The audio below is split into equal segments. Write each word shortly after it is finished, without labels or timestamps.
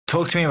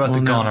Talk to me about the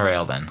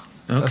GONORAIL then.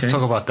 Okay. Let's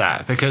talk about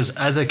that, because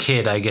as a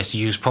kid, I guess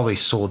you probably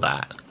saw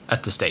that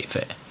at the state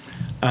fair.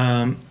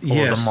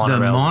 Yes, the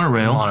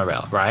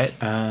monorail, right?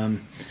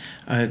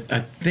 I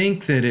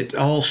think that it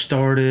all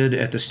started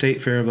at the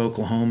State Fair of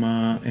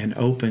Oklahoma and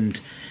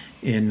opened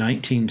in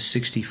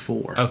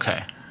 1964.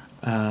 Okay.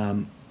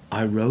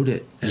 I rode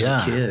it as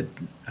a kid.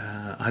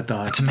 I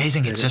thought it's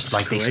amazing. It's just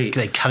like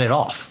they cut it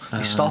off.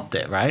 They stopped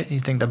it, right?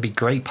 You think that'd be a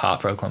great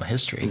part for Oklahoma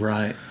history,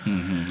 right?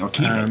 Or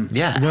keep it.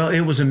 Yeah. Well,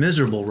 it was a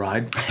miserable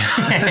ride.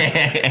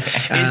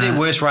 Is it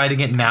worse riding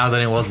it now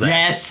than it was then?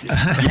 Yes.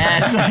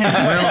 Yes.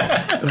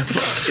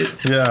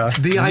 Well,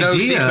 the idea. No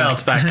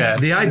seatbelts back then.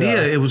 The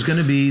idea it was going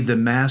to be the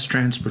mass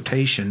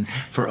transportation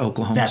for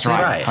Oklahoma. That's City.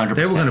 right. 100%.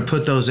 They were going to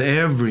put those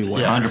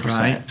everywhere. 100%.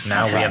 Right?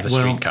 Now we have the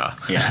streetcar.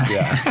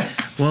 Yeah.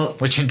 Well,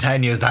 which in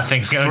 10 years that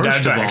thing's going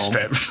down drag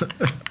strip.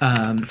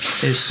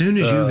 As soon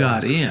as you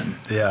got in,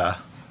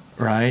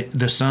 right,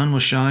 the sun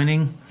was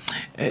shining.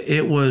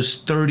 It was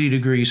 30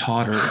 degrees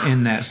hotter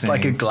in that thing. It's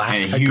like a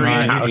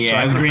greenhouse.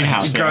 Yeah, it's a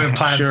greenhouse. Growing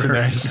plants in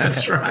there.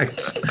 That's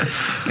right.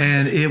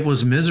 And it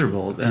was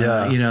miserable.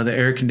 You know, the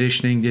air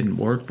conditioning didn't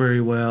work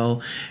very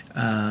well.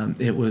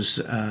 It was,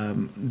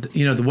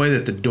 you know, the way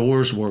that the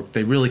doors worked,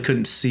 they really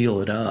couldn't seal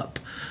it up.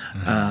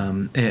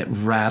 It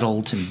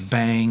rattled and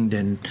banged,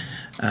 and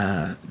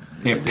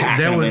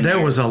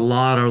there was a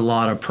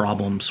lot of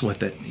problems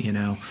with it. You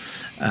know,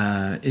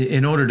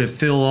 in order to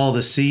fill all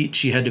the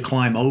seats, you had to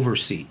climb over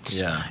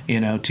seats. You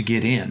know, to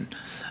get in.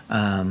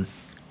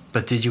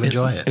 But did you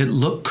enjoy it? It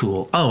looked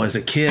cool. Oh, as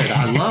a kid,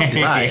 I loved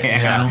it. Right.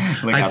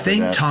 You know? I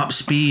think top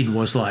speed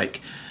was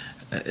like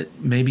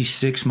maybe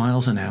 6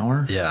 miles an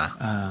hour.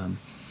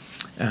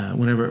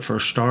 Whenever it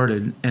first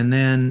started. And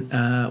then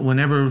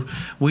whenever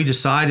we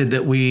decided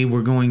that we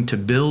were going to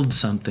build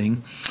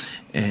something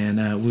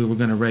and we were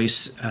going to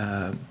race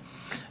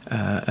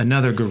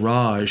another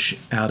garage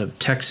out of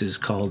Texas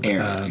called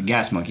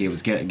Gas Monkey. It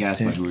was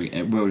Gas Monkey.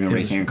 We were going to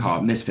race Aaron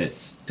called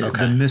Misfits.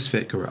 The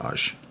Misfit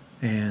Garage.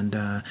 And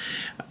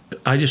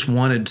I just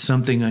wanted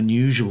something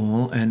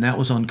unusual, and that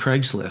was on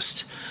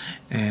Craigslist.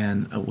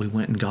 And we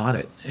went and got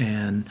it,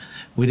 and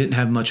we didn't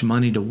have much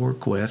money to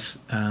work with.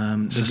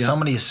 So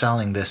somebody is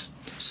selling this.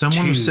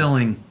 Someone was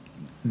selling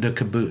the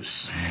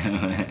caboose,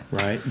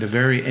 right? The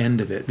very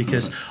end of it,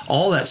 because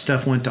all that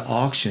stuff went to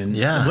auction,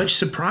 which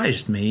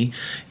surprised me.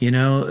 You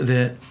know,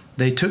 that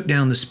they took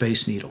down the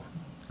Space Needle.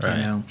 Right.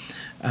 You know,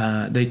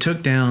 they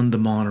took down the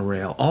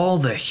monorail, all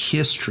the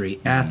history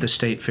at the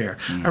state fair.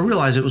 I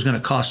realized it was going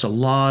to cost a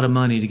lot of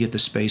money to get the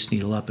Space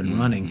Needle up and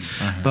running,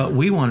 but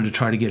we wanted to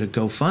try to get a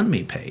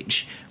GoFundMe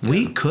page.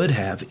 We could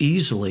have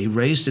easily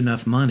raised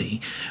enough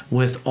money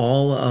with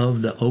all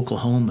of the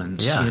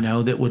Oklahomans, you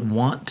know, that would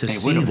want to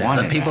see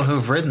that. The people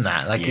who've ridden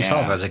that, like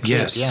yourself as a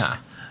kid.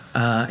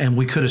 And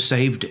we could have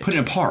saved it. Put it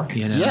in a park.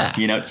 You know?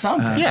 You know,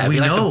 something. We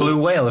know the blue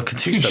whale of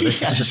Catoosa.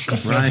 This is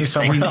just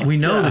right. We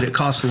know that it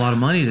costs a lot of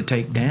money to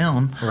take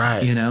down.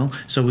 Right. You know,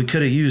 so we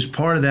could have used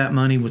part of that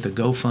money with a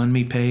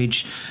GoFundMe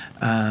page.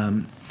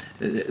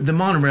 The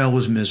monorail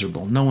was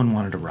miserable. No one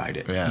wanted to ride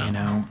it. You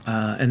know,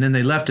 and then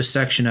they left a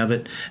section of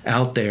it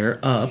out there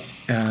up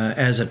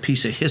as a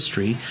piece of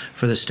history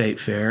for the state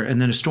fair.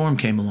 And then a storm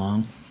came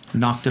along,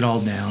 knocked it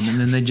all down, and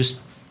then they just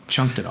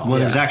chunked it all. Well,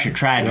 there was actually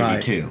tragedy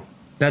too.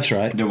 That's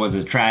right. There was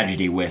a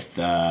tragedy with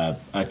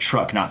a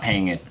truck not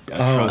paying a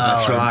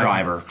truck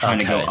driver trying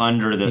to go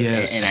under the,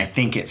 and I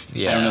think I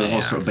don't know the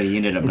whole story, but he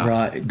ended up not.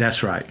 Right,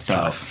 that's right.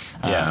 So,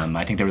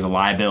 I think there was a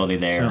liability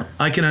there. So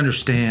I can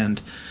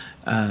understand,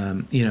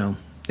 you know,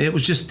 it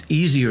was just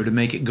easier to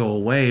make it go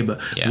away, but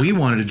we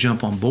wanted to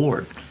jump on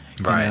board,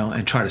 you know,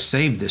 and try to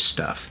save this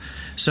stuff.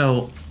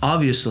 So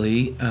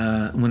obviously,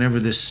 whenever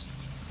this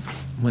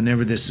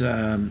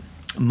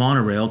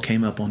monorail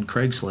came up on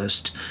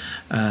Craigslist,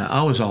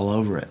 I was all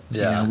over it.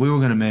 You know, we were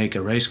going to make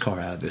a race car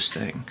out of this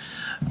thing,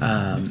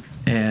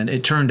 and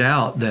it turned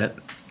out that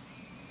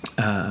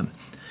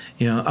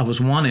you know,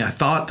 I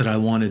thought that I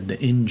wanted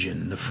the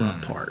engine, the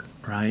front part,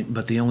 right?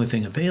 But the only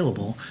thing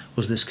available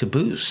was this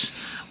caboose.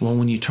 Well,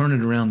 when you turn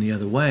it around the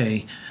other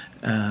way,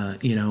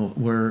 you know,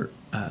 we're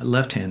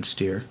left-hand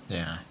steer,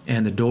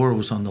 and the door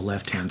was on the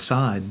left-hand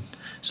side,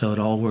 so it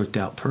all worked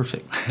out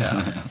perfect.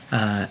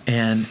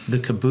 And the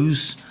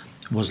caboose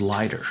was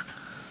lighter.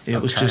 It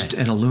was just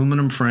an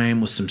aluminum frame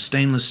with some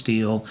stainless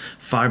steel,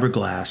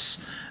 fiberglass.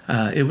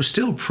 It was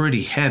still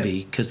pretty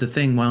heavy because the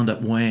thing wound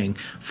up weighing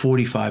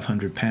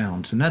 4,500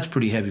 pounds, and that's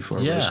pretty heavy for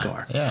a race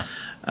car.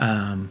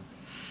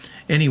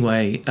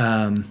 Anyway,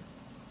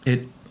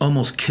 it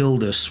almost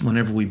killed us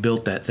whenever we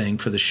built that thing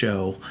for the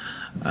show.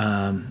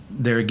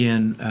 There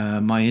again,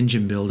 my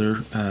engine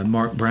builder,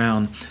 Mark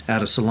Brown,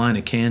 out of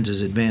Salina, Kansas,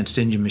 Advanced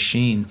Engine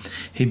Machine,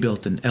 he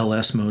built an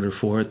LS motor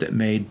for it that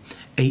made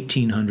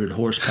 1,800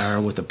 horsepower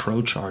with a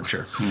Pro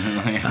Charger.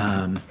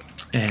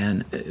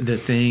 And the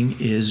thing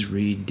is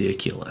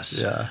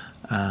ridiculous.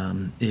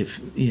 If,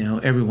 you know,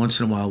 every once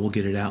in a while we'll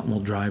get it out and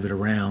we'll drive it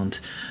around.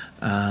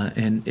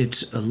 And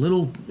it's a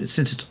little,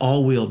 since it's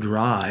all-wheel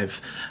drive,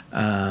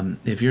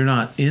 if you're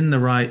not in the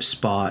right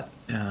spot,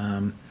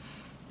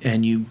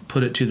 and you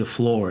put it to the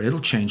floor, it'll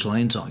change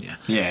lanes on you.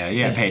 Yeah,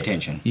 you got to pay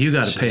attention. You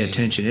got to pay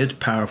attention. It's a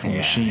powerful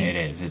machine. It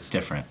is. It's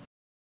different.